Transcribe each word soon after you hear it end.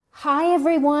Hi,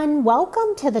 everyone.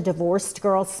 Welcome to the Divorced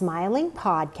Girl Smiling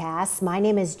podcast. My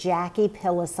name is Jackie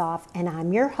Pilosoff, and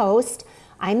I'm your host.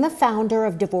 I'm the founder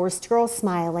of Divorced Girl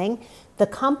Smiling, the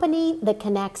company that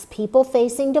connects people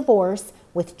facing divorce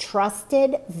with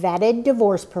trusted, vetted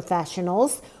divorce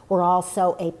professionals. We're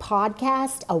also a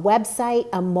podcast, a website,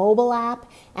 a mobile app,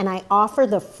 and I offer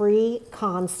the free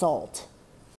consult.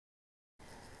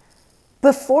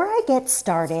 Before I get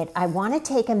started, I want to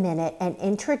take a minute and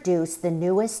introduce the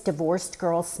newest Divorced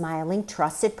Girl Smiling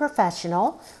trusted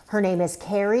professional. Her name is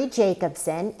Carrie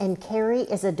Jacobson, and Carrie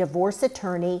is a divorce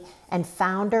attorney and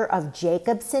founder of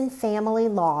Jacobson Family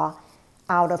Law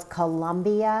out of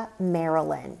Columbia,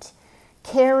 Maryland.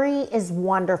 Carrie is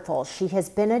wonderful. She has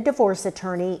been a divorce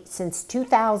attorney since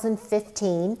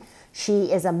 2015.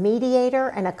 She is a mediator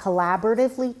and a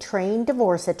collaboratively trained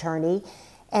divorce attorney.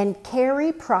 And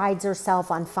Carrie prides herself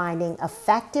on finding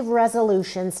effective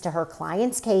resolutions to her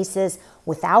clients' cases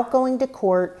without going to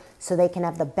court so they can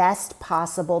have the best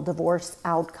possible divorce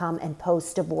outcome and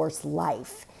post-divorce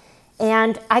life.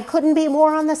 And I couldn't be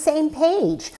more on the same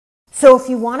page. So if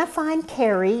you want to find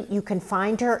Carrie, you can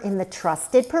find her in the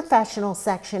Trusted Professional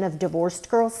section of Divorced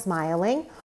Girl Smiling,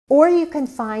 or you can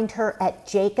find her at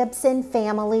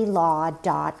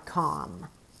jacobsonfamilylaw.com.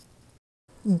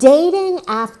 Dating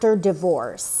after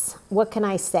divorce. What can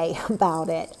I say about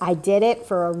it? I did it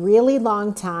for a really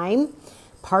long time.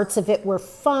 Parts of it were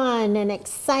fun and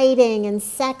exciting and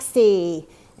sexy.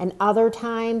 And other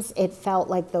times it felt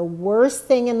like the worst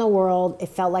thing in the world. It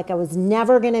felt like I was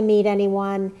never going to meet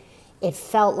anyone. It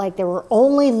felt like there were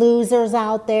only losers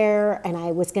out there and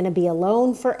I was going to be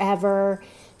alone forever.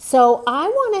 So I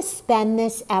want to spend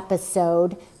this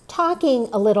episode talking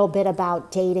a little bit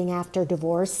about dating after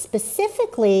divorce.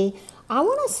 Specifically, I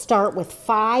want to start with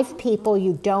 5 people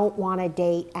you don't want to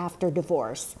date after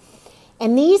divorce.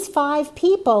 And these 5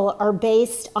 people are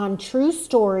based on true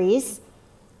stories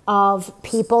of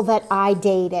people that I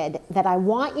dated, that I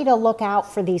want you to look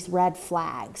out for these red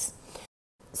flags.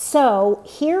 So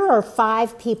here are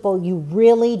 5 people you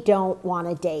really don't want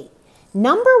to date.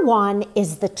 Number 1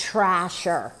 is the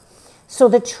trasher. So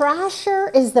the trasher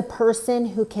is the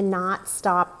person who cannot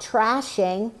stop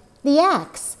trashing the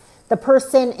ex. The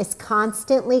person is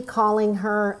constantly calling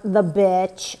her the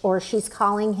bitch, or she's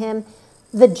calling him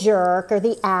the jerk or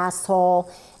the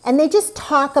asshole, and they just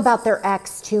talk about their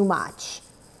ex too much.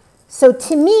 So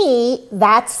to me,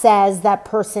 that says that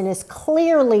person is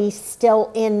clearly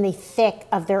still in the thick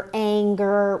of their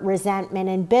anger, resentment,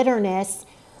 and bitterness,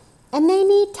 and they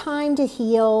need time to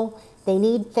heal. They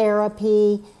need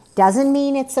therapy. Doesn't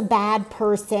mean it's a bad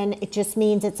person. It just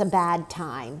means it's a bad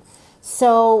time.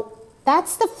 So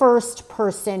that's the first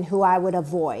person who I would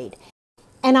avoid.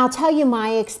 And I'll tell you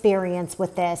my experience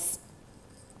with this.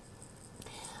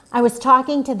 I was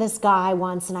talking to this guy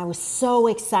once and I was so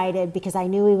excited because I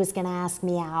knew he was going to ask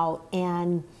me out.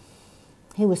 And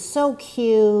he was so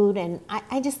cute and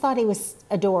I just thought he was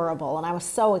adorable and I was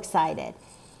so excited.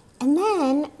 And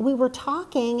then we were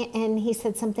talking and he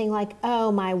said something like,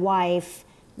 oh, my wife,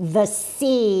 the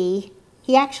C,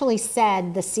 he actually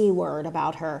said the C word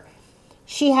about her.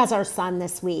 She has our son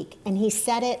this week. And he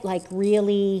said it like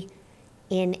really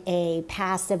in a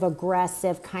passive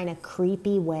aggressive kind of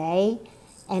creepy way.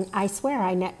 And I swear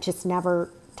I just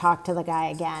never talked to the guy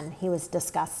again. He was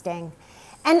disgusting.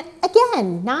 And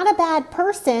again, not a bad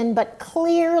person, but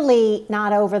clearly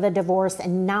not over the divorce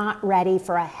and not ready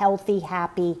for a healthy,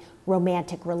 happy,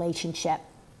 romantic relationship.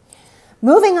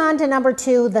 Moving on to number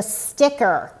 2, the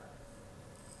sticker.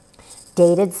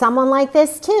 Dated someone like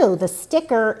this too. The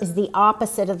sticker is the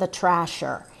opposite of the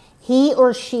trasher. He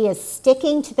or she is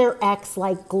sticking to their ex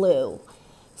like glue.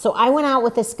 So I went out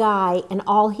with this guy and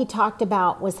all he talked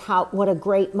about was what a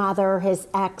great mother his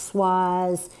ex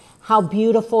was, how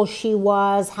beautiful she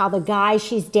was, how the guy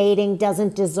she's dating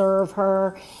doesn't deserve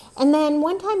her. And then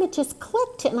one time it just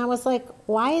clicked and I was like,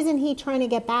 why isn't he trying to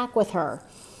get back with her?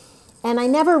 And I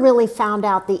never really found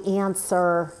out the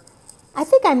answer. I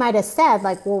think I might have said,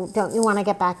 like, well, don't you want to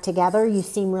get back together? You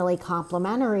seem really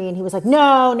complimentary. And he was like,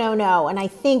 no, no, no. And I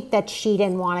think that she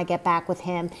didn't want to get back with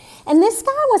him. And this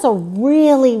guy was a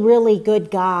really, really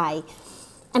good guy.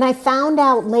 And I found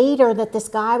out later that this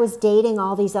guy was dating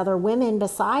all these other women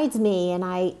besides me. And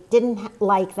I didn't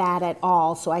like that at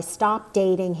all. So I stopped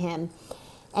dating him.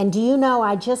 And do you know,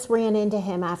 I just ran into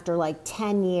him after like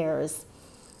 10 years.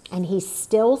 And he's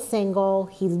still single.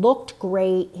 He looked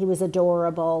great. He was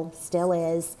adorable, still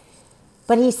is.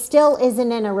 But he still isn't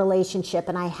in a relationship.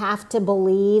 And I have to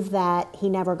believe that he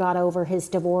never got over his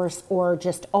divorce or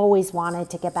just always wanted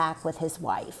to get back with his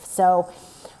wife. So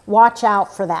watch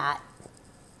out for that.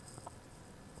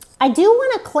 I do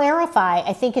want to clarify,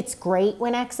 I think it's great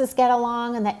when exes get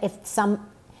along, and that if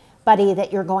somebody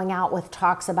that you're going out with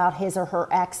talks about his or her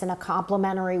ex in a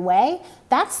complimentary way,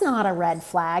 that's not a red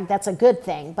flag, that's a good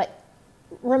thing. But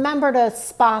remember to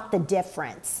spot the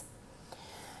difference.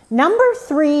 Number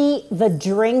 3, the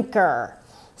drinker.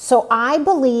 So I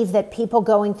believe that people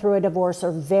going through a divorce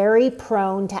are very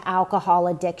prone to alcohol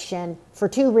addiction for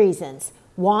 2 reasons.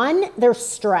 1, they're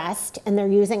stressed and they're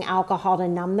using alcohol to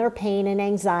numb their pain and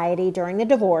anxiety during the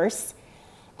divorce.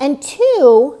 And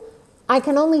 2, I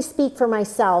can only speak for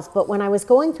myself, but when I was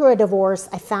going through a divorce,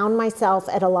 I found myself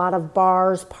at a lot of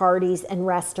bars, parties, and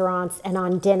restaurants and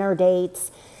on dinner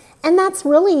dates. And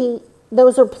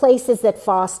those are places that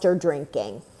foster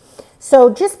drinking. So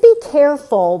just be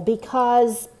careful,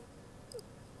 because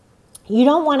you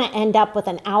don't want to end up with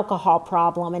an alcohol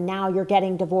problem and now you're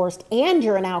getting divorced and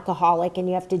you're an alcoholic and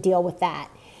you have to deal with that.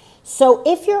 So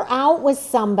if you're out with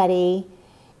somebody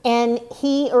and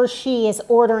he or she is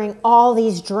ordering all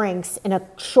these drinks in a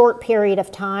short period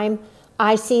of time,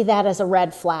 I see that as a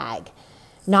red flag.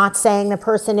 Not saying the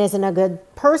person isn't a good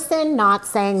person, not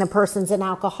saying the person's an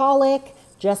alcoholic,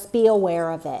 just be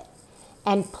aware of it.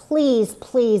 And please,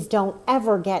 please don't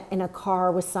ever get in a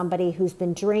car with somebody who's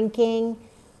been drinking,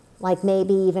 like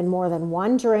maybe even more than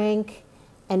 1 drink.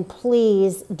 And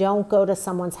please don't go to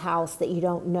someone's house that you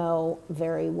don't know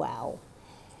very well.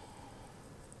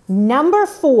 Number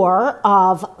 4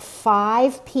 of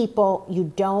 5 people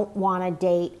you don't want to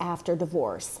date after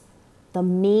divorce, the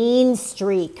mean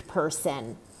streak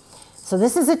person. So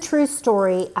this is a true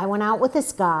story. I went out with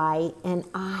this guy and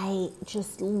I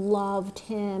just loved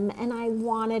him and I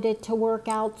wanted it to work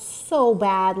out so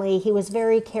badly. He was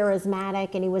very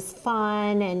charismatic and he was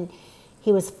fun and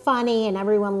he was funny and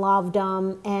everyone loved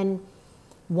him. And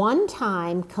one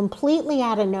time, completely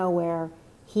out of nowhere,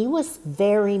 he was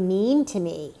very mean to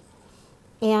me.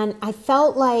 And I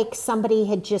felt like somebody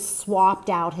had just swapped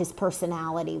out his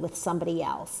personality with somebody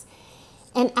else.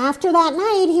 And after that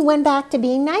night, he went back to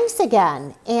being nice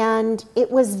again. And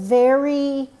it was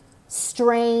very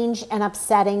strange and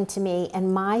upsetting to me.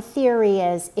 And my theory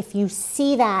is, if you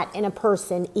see that in a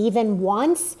person even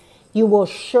once, you will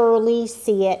surely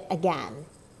see it again.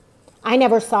 I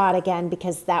never saw it again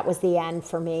because that was the end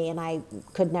for me, and I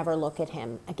could never look at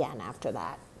him again after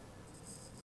that.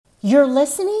 You're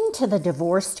listening to the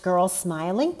Divorced Girl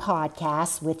Smiling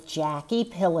podcast with Jackie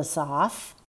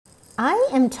Pilosoff. I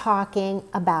am talking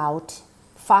about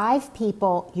 5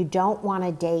 people you don't want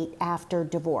to date after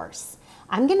divorce.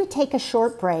 I'm going to take a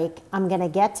short break. I'm going to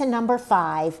get to number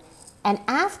 5. And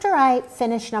after I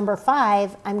finish number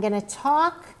 5, I'm going to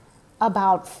talk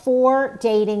about 4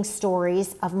 dating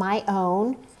stories of my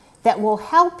own that will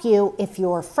help you if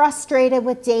you're frustrated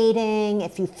with dating,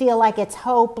 if you feel like it's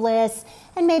hopeless,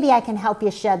 and maybe I can help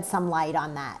you shed some light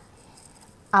on that.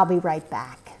 I'll be right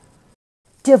back.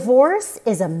 Divorce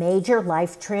is a major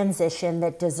life transition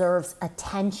that deserves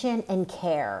attention and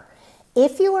care.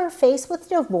 If you are faced with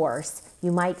divorce,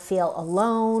 you might feel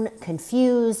alone,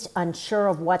 confused, unsure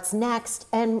of what's next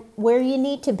and where you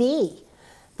need to be.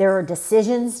 There are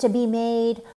decisions to be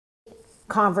made,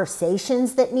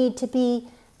 conversations that need to be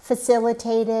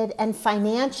facilitated, and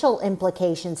financial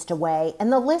implications to weigh,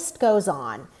 and the list goes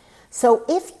on. So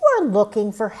if you are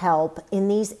looking for help in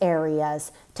these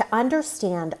areas to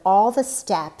understand all the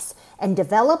steps and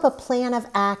develop a plan of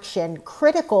action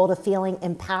critical to feeling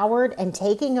empowered and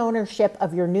taking ownership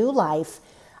of your new life,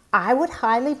 I would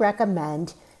highly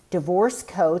recommend divorce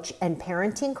coach and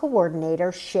parenting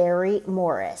coordinator Sherry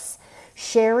Morris.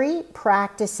 Sherry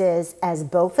practices as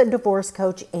both a divorce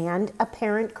coach and a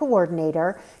parent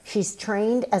coordinator. She's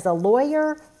trained as a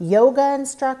lawyer, yoga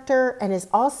instructor, and is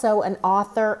also an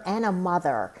author and a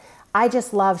mother. I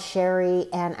just love Sherry,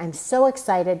 and I'm so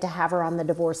excited to have her on the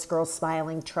Divorced Girl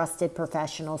Smiling Trusted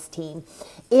Professionals team.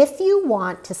 If you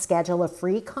want to schedule a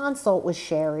free consult with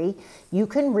Sherry, you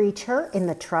can reach her in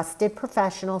the Trusted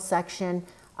Professional section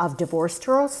of Divorced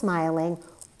Girl Smiling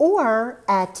or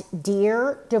at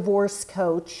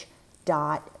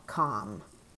deardivorcecoach.com.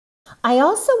 I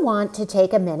also want to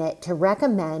take a minute to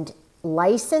recommend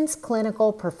licensed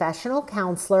clinical professional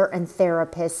counselor and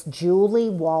therapist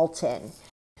Julie Walton.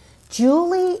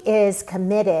 Julie is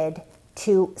committed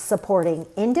to supporting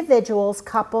individuals,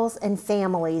 couples, and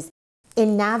families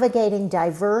in navigating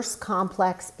diverse,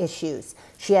 complex issues.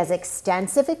 She has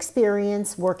extensive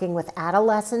experience working with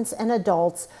adolescents and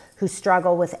adults who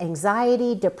struggle with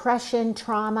anxiety, depression,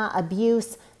 trauma,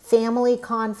 abuse, family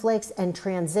conflicts, and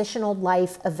transitional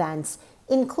life events,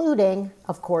 including,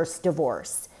 of course,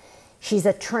 divorce. She's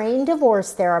a trained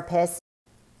divorce therapist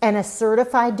and a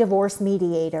certified divorce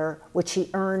mediator, which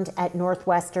she earned at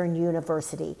Northwestern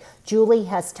University. Julie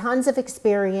has tons of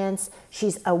experience.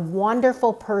 She's a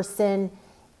wonderful person,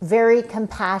 very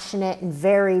compassionate, and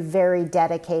very, very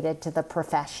dedicated to the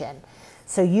profession.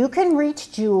 So you can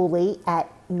reach Julie at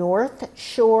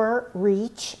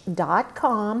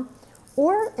northshorereach.com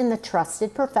or in the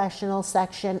Trusted Professional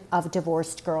section of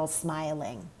Divorced Girls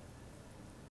Smiling.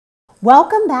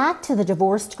 Welcome back to the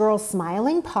Divorced Girls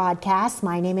Smiling podcast.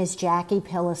 My name is Jackie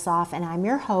Pilosoff and I'm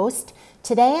your host.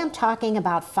 Today I'm talking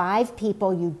about 5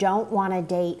 people you don't want to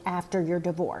date after your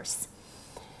divorce.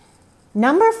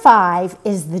 Number 5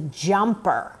 is the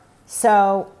jumper.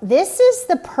 So this is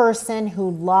the person who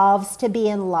loves to be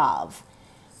in love.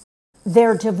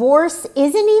 Their divorce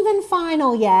isn't even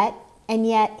final yet, and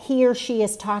yet he or she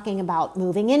is talking about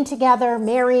moving in together,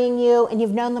 marrying you, and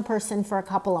you've known the person for a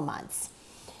couple of months.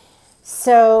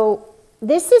 So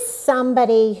this is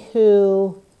somebody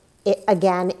who,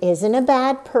 again, isn't a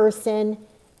bad person,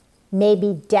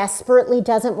 maybe desperately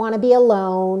doesn't want to be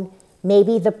alone.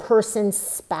 Maybe the person's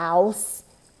spouse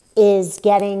is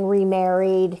getting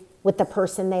remarried with the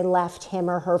person they left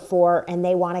him or her for, and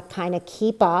they want to kind of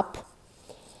keep up.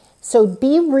 So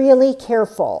be really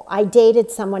careful. I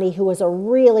dated somebody who was a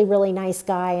really, really nice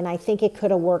guy, and I think it could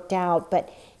have worked out,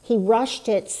 but he rushed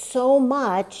it so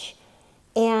much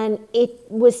and it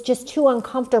was just too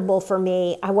uncomfortable for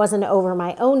me. I wasn't over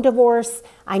my own divorce.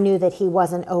 I knew that he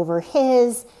wasn't over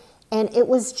his. And it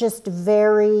was just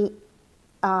very,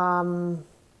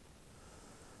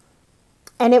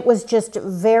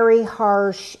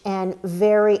 harsh and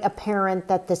very apparent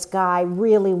that this guy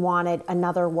really wanted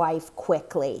another wife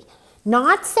quickly.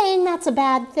 Not saying that's a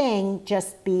bad thing,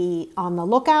 just be on the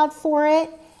lookout for it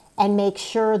and make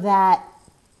sure that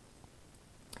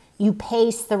you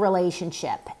pace the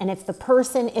relationship. And if the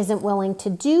person isn't willing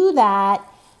to do that,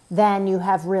 then you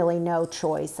have really no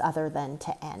choice other than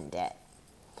to end it.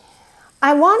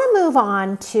 I want to move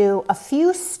on to a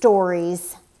few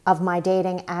stories of my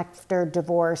dating after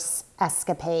divorce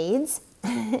escapades,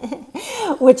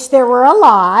 which there were a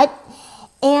lot.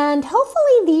 And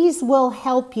hopefully these will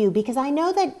help you, because I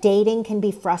know that dating can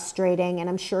be frustrating, and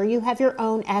I'm sure you have your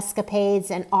own escapades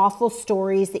and awful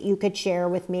stories that you could share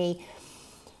with me.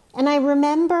 And I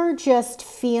remember just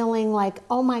feeling like,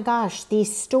 oh my gosh,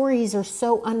 these stories are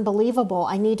so unbelievable.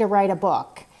 I need to write a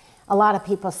book. A lot of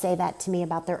people say that to me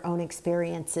about their own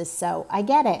experiences, so I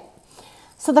get it.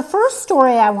 So the first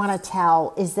story I want to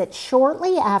tell is that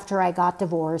shortly after I got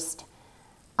divorced,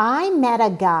 I met a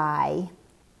guy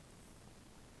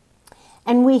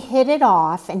and we hit it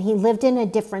off, and he lived in a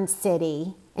different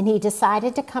city, and he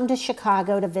decided to come to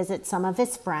Chicago to visit some of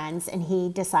his friends, and he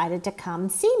decided to come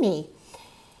see me.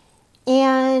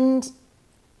 And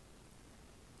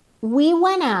we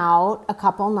went out a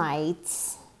couple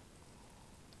nights,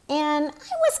 and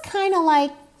I was kind of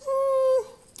like,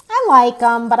 I like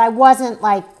him, but I wasn't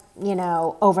like,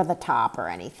 over the top or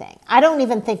anything. I don't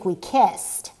even think we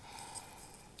kissed.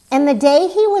 And the day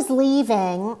he was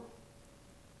leaving,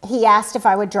 he asked if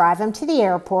I would drive him to the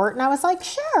airport, and I was like,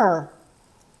 sure.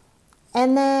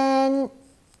 And then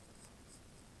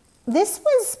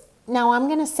I'm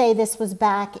going to say this was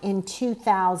back in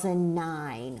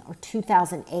 2009 or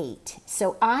 2008.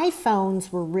 So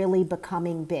iPhones were really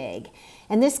becoming big.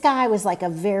 And this guy was like a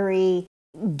very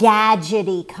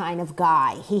gadgety kind of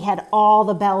guy. He had all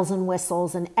the bells and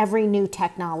whistles and every new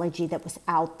technology that was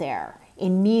out there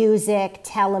in music,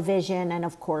 television, and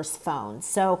of course phones.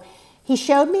 So he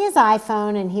showed me his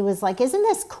iPhone and he was like, isn't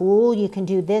this cool? You can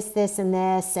do this, this, and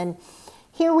this. And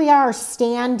here we are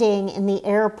standing in the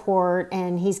airport,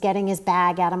 and he's getting his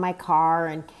bag out of my car,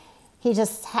 and he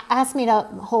just asked me to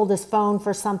hold his phone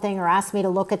for something or asked me to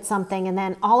look at something. And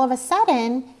then all of a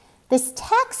sudden, this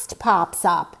text pops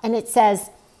up and it says,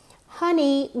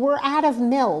 honey, we're out of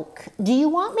milk. Do you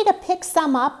want me to pick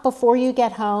some up before you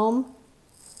get home?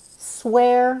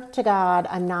 Swear to God,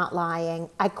 I'm not lying.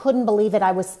 I couldn't believe it.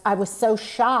 I was so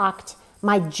shocked.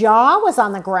 My jaw was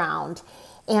on the ground.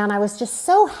 And I was just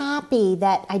so happy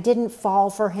that I didn't fall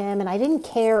for him, and I didn't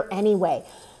care anyway.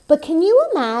 But can you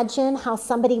imagine how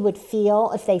somebody would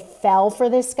feel if they fell for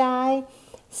this guy?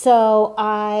 So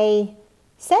I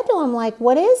said to him, like,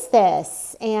 what is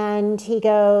this? And he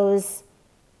goes,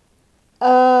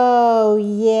 oh,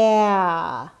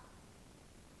 yeah.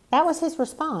 That was his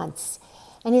response.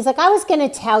 And he's like, I was going to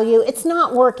tell you, it's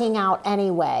not working out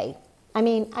anyway. I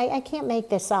mean, I can't make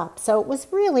this up. So it was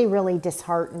really, really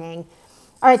disheartening.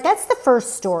 All right, that's the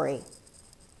first story.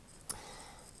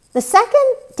 The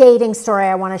second dating story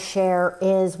I want to share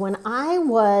is when I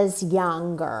was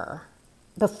younger.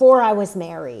 before I was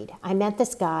married. I met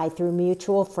this guy through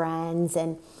mutual friends,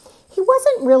 and he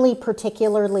wasn't really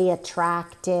particularly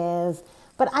attractive,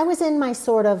 but I was in my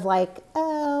sort of like,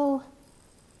 oh,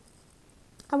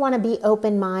 I want to be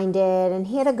open-minded, and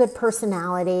he had a good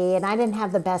personality, and I didn't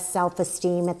have the best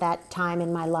self-esteem at that time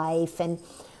in my life, and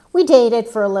we dated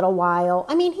for a little while.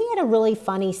 I mean, he had a really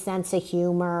funny sense of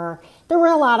humor. There were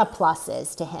a lot of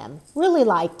pluses to him. Really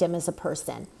liked him as a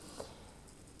person.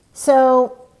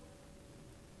 So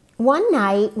one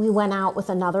night we went out with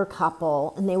another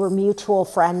couple, and they were mutual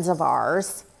friends of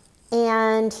ours,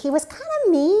 and he was kind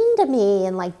of mean to me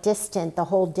and like distant the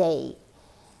whole date.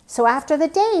 So after the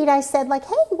date, I said like,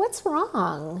 hey, what's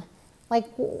wrong? Like,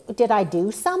 did I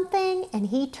do something? And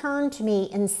he turned to me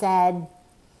and said,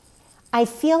 I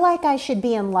feel like I should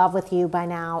be in love with you by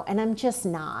now, and I'm just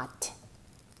not.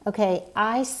 Okay,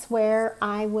 I swear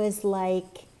I was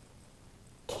like,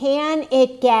 can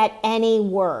it get any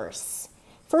worse?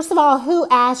 First of all, who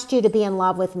asked you to be in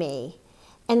love with me?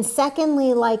 And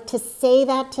secondly, like to say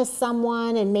that to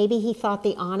someone, and maybe he thought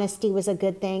the honesty was a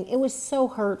good thing. It was so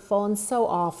hurtful and so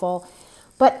awful.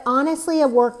 But honestly,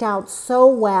 it worked out so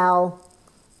well.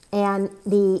 And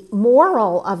the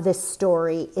moral of this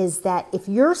story is that if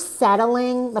you're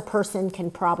settling, the person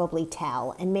can probably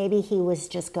tell. And maybe he was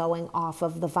just going off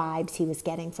of the vibes he was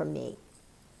getting from me.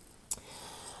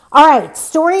 All right,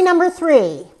 story number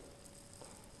 3.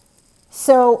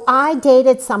 So I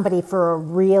dated somebody for a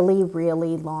really,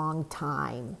 really long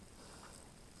time.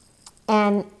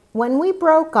 And when we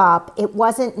broke up, it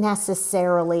wasn't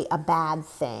necessarily a bad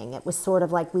thing. It was sort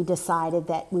of like we decided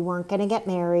that we weren't going to get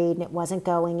married, and it wasn't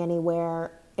going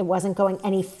anywhere. It wasn't going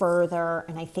any further.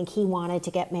 And I think he wanted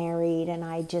to get married, and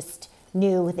I just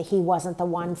knew that he wasn't the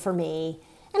one for me.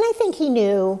 And I think he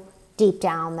knew deep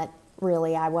down that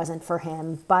really I wasn't for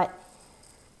him. But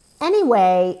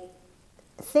anyway,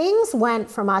 things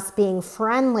went from us being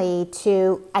friendly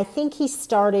to, I think he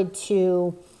started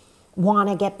to want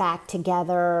to get back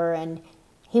together, and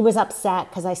he was upset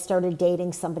because I started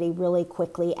dating somebody really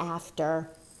quickly after.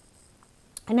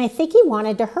 And I think he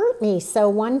wanted to hurt me. So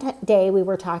one day we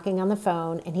were talking on the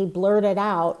phone, and he blurted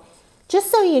out, just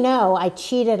so you know, I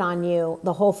cheated on you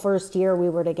the whole first year we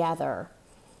were together.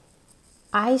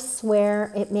 I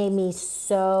swear it made me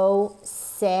so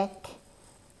sick.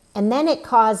 And then it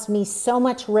caused me so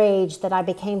much rage that I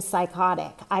became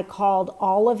psychotic. I called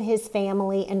all of his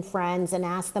family and friends and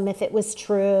asked them if it was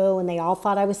true, and they all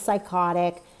thought I was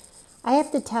psychotic. I have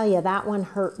to tell you, that one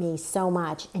hurt me so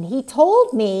much. And he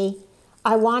told me,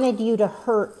 I wanted you to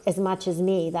hurt as much as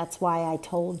me. That's why I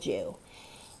told you.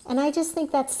 And I just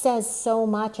think that says so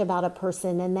much about a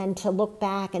person. And then to look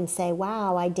back and say,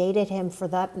 wow, I dated him for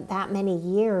that many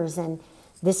years, and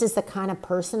this is the kind of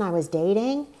person I was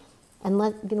dating. And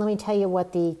let me tell you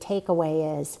what the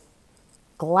takeaway is.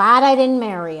 Glad I didn't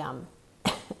marry him.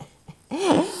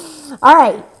 All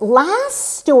right,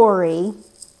 last story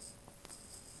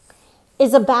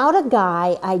is about a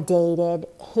guy I dated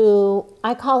who,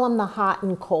 I call him the hot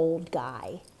and cold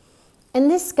guy. And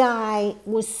this guy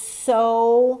was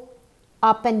so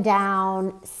up and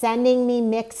down, sending me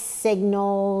mixed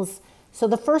signals. So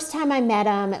the first time I met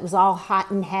him, it was all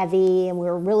hot and heavy, and we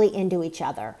were really into each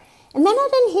other. And then I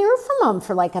didn't hear from him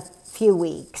for like a few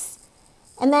weeks.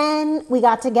 And then we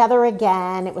got together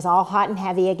again. It was all hot and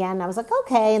heavy again. I was like,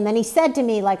 okay. And then he said to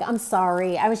me, like, I'm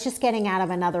sorry. I was just getting out of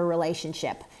another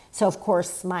relationship. So, of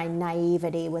course, my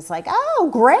naivety was like, oh,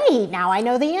 great. Now I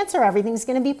know the answer. Everything's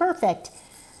going to be perfect.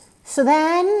 So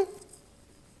then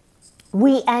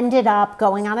we ended up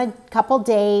going on a couple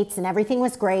dates, and everything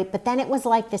was great. But then it was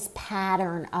like this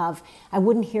pattern of I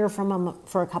wouldn't hear from him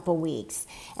for a couple weeks.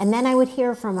 And then I would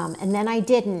hear from him, and then I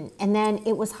didn't. And then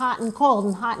it was hot and cold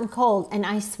and hot and cold. And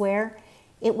I swear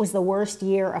it was the worst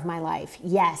year of my life.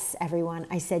 Yes, everyone,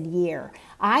 I said year.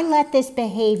 I let this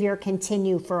behavior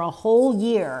continue for a whole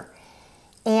year.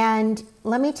 And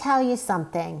let me tell you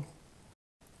something.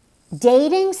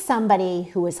 Dating somebody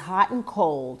who is hot and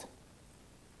cold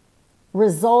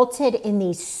resulted in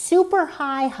these super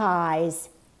high highs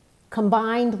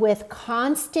combined with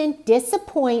constant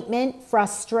disappointment,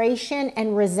 frustration,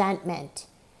 and resentment.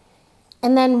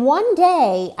 And then one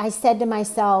day I said to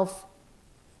myself,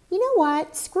 you know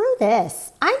what? Screw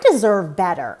this. I deserve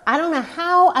better. I don't know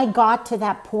how I got to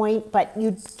that point, but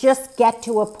you just get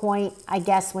to a point, I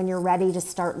guess, when you're ready to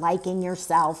start liking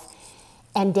yourself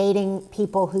and dating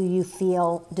people who you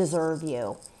feel deserve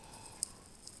you.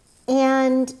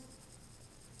 And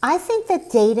I think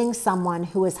that dating someone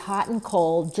who is hot and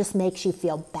cold just makes you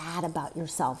feel bad about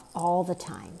yourself all the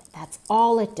time. That's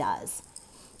all it does.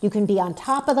 You can be on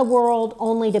top of the world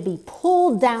only to be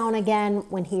pulled down again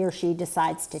when he or she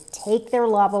decides to take their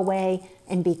love away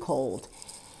and be cold.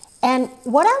 And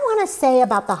what I want to say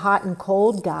about the hot and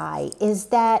cold guy is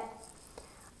that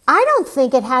I don't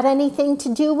think it had anything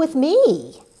to do with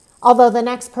me. Although the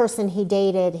next person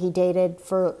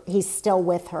he's still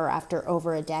with her after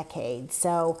over a decade.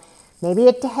 So maybe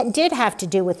it did have to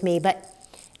do with me, but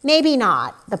maybe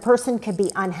not. The person could be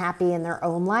unhappy in their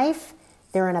own life.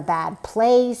 They're in a bad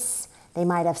place. They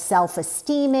might have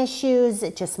self-esteem issues.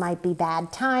 It just might be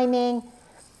bad timing.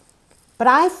 But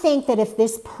I think that if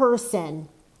this person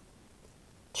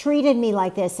treated me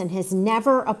like this and has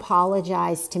never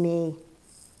apologized to me,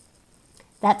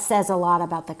 that says a lot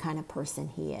about the kind of person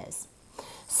he is.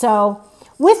 So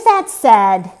with that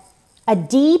said, a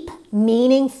deep,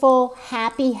 meaningful,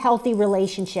 happy, healthy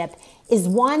relationship is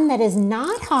one that is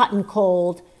not hot and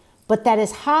cold, but that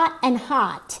is hot and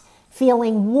hot,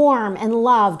 feeling warm and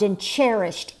loved and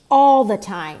cherished all the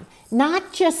time,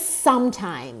 not just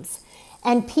sometimes.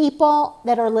 And people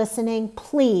that are listening,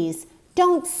 please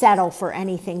don't settle for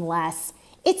anything less.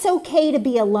 It's okay to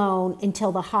be alone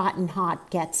until the hot and hot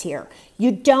gets here.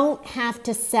 You don't have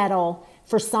to settle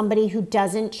for somebody who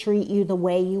doesn't treat you the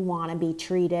way you want to be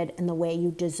treated and the way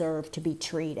you deserve to be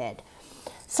treated.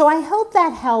 So I hope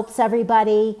that helps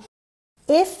everybody.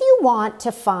 If you want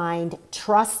to find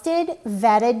trusted,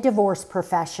 vetted divorce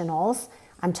professionals,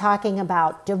 I'm talking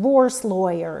about divorce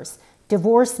lawyers,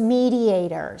 divorce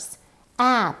mediators,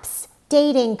 apps,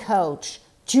 dating coach,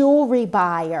 jewelry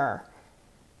buyer,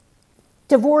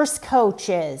 divorce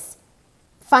coaches,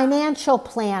 financial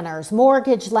planners,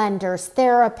 mortgage lenders,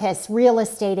 therapists, real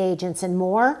estate agents, and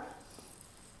more,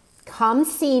 come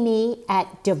see me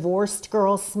at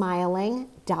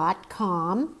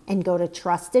divorcedgirlsmiling.com and go to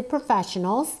Trusted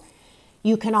Professionals.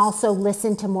 You can also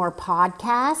listen to more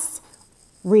podcasts,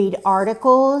 read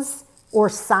articles, or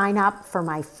sign up for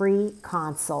my free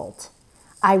consult.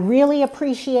 I really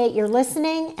appreciate your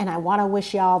listening, and I want to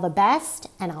wish you all the best,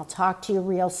 and I'll talk to you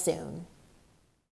real soon.